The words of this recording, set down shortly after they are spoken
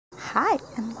Hi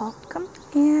and welcome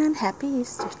and happy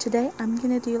Easter. Today I'm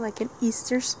gonna do like an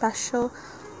Easter special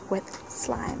with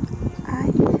slime. I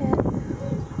hid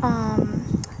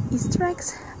Easter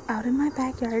eggs out in my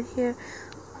backyard here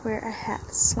where I had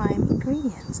slime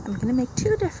ingredients. I'm gonna make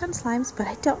two different slimes, but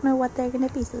I don't know what they're gonna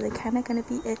be, so they're kind of gonna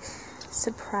be a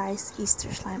surprise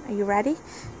Easter slime. Are you ready?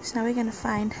 So now we're gonna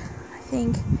find, I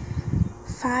think,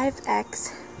 5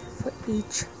 eggs for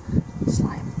each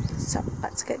slime. So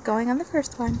let's get going on the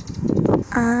first one.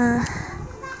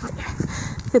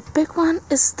 The big one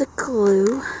is the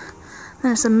glue.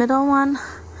 There's a middle one,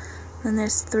 and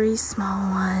there's 3 small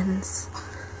ones.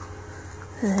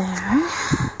 There.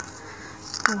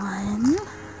 1,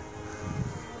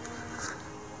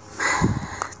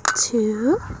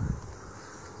 2,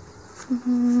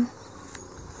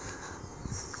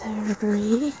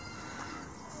 3,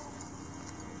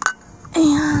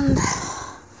 and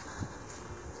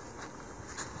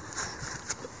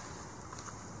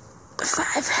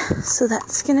 5. So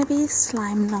that's gonna be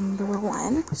slime number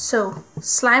 1. So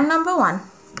slime number 1,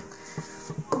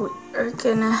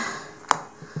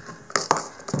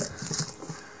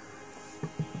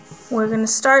 we're gonna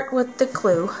start with the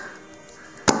glue.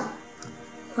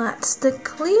 That's the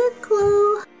clear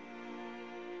glue.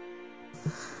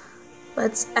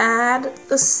 Let's add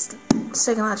the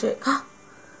second logic.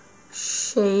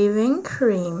 Shaving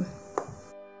cream.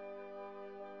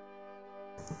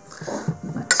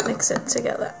 Let's mix it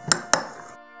together.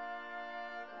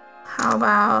 How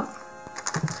about,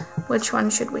 which one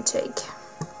should we take?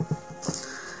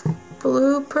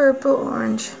 Blue, purple,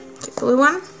 orange. Okay, blue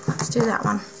one, let's do that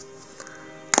one.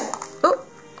 Oh,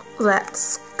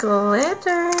 let's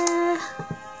glitter.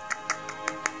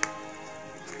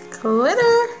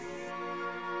 Glitter.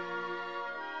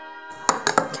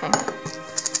 Okay,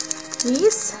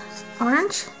 these,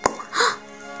 orange.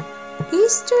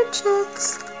 Easter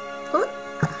chicks. Oh.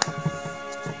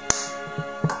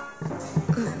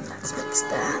 And then let's mix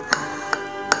that.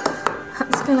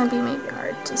 That's gonna be maybe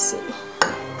hard to see.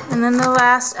 And then the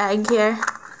last egg here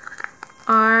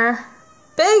are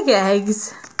big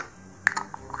eggs.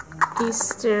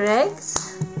 Easter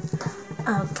eggs.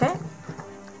 Okay.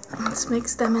 Let's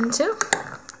mix them in too.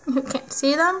 You can't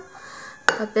see them,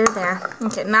 but they're there.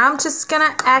 Okay, now I'm just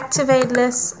gonna activate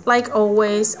this like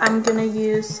always. I'm gonna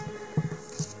use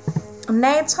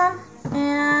Nadia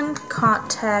and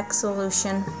contact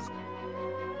solution.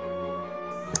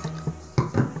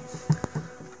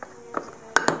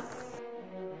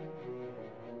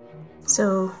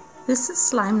 So this is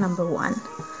slime number 1.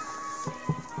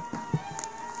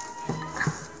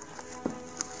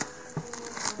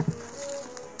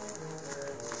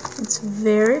 It's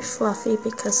very fluffy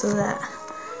because of that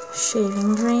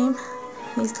shaving cream.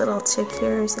 These little tick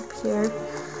hairs up here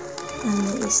and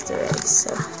the Easter eggs.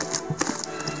 So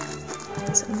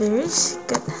it's a very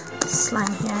good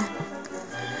slime here.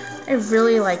 I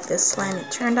really like this slime. It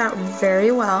turned out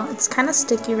very well. It's kind of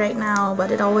sticky right now,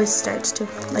 but it always starts to,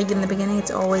 like in the beginning,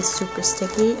 it's always super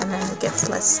sticky, and then it gets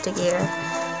less stickier.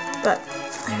 But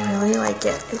I really like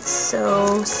it. It's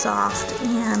so soft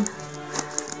and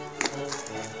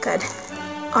good.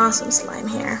 Awesome slime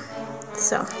here.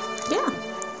 So, yeah.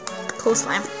 Cool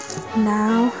slime.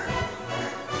 Now,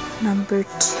 number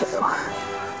 2.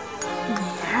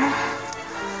 There.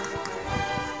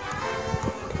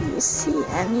 Do you see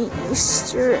any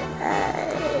Easter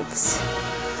eggs?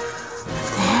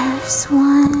 There's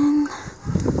one.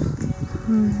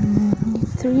 Need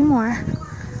 3 more.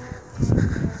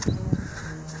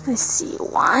 I see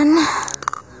 1.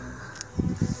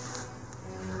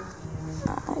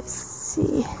 I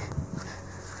see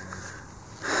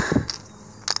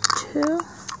 2.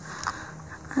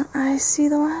 And I see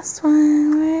the last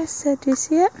one. Where is it? Do you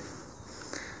see it?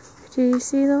 Do you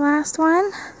see the last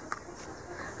one?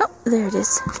 Oh, there it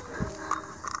is.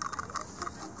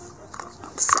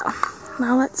 So,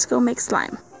 now let's go make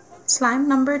slime. Slime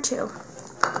number 2.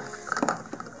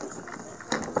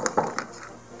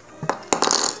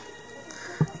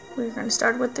 We're going to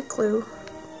start with the glue.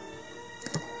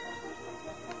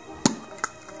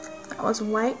 That was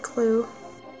white glue.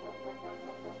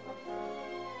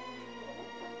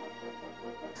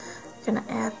 Gonna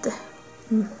add the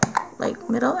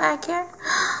middle egg here.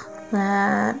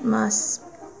 That must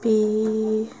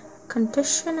be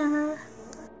conditioner.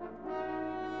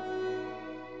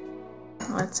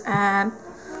 Let's add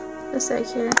this egg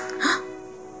here.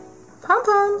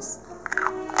 Pom-poms.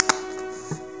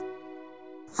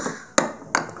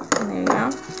 There you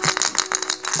go.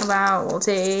 How about we'll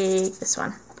take this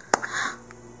one.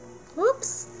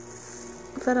 Whoops.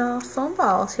 Little foam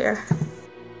balls here.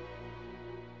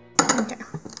 Okay.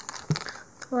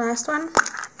 The last one.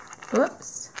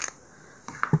 Whoops.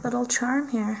 Little charm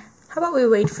here. How about we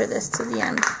wait for this to the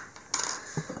end?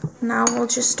 Now we'll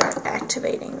just start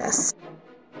activating this.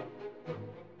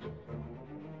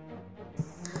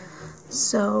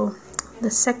 So the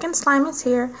second slime is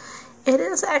here. It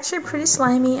is actually pretty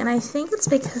slimy, and I think it's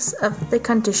because of the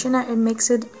conditioner. It makes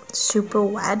it super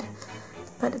wet,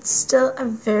 but it's still a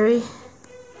very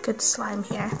good slime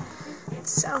here.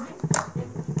 So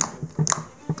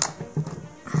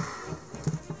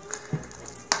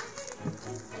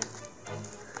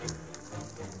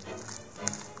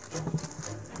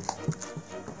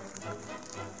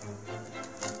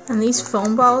and these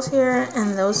foam balls here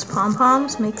and those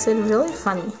pom-poms makes it really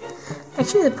funny.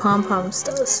 Actually, the pom-poms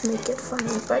does make it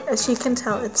funny, but as you can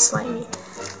tell, it's slimy.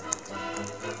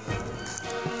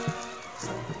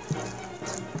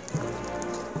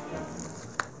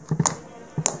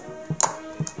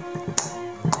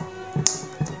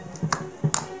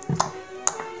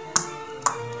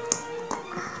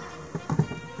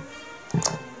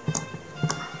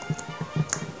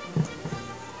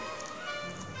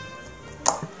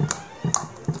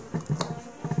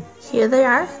 Here they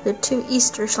are, the two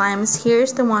Easter slimes.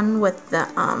 Here's the one with the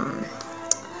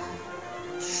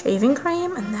shaving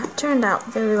cream, and that turned out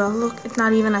very well. Look, it's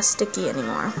not even as sticky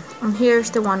anymore. And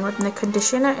here's the one with the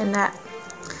conditioner, and that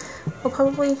will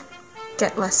probably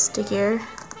get less stickier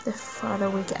the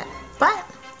farther we get. But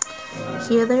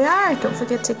here they are. Don't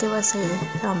forget to give us a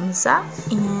thumbs up,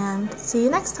 and see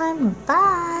you next time.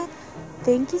 Bye!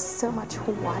 Thank you so much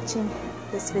for watching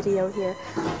this video here.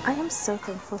 I am so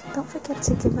thankful. Don't forget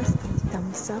to give us a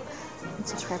thumbs up and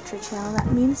subscribe to our channel.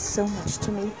 That means so much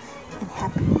to me. And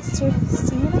happy Easter.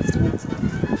 See you next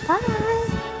week.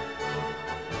 Bye!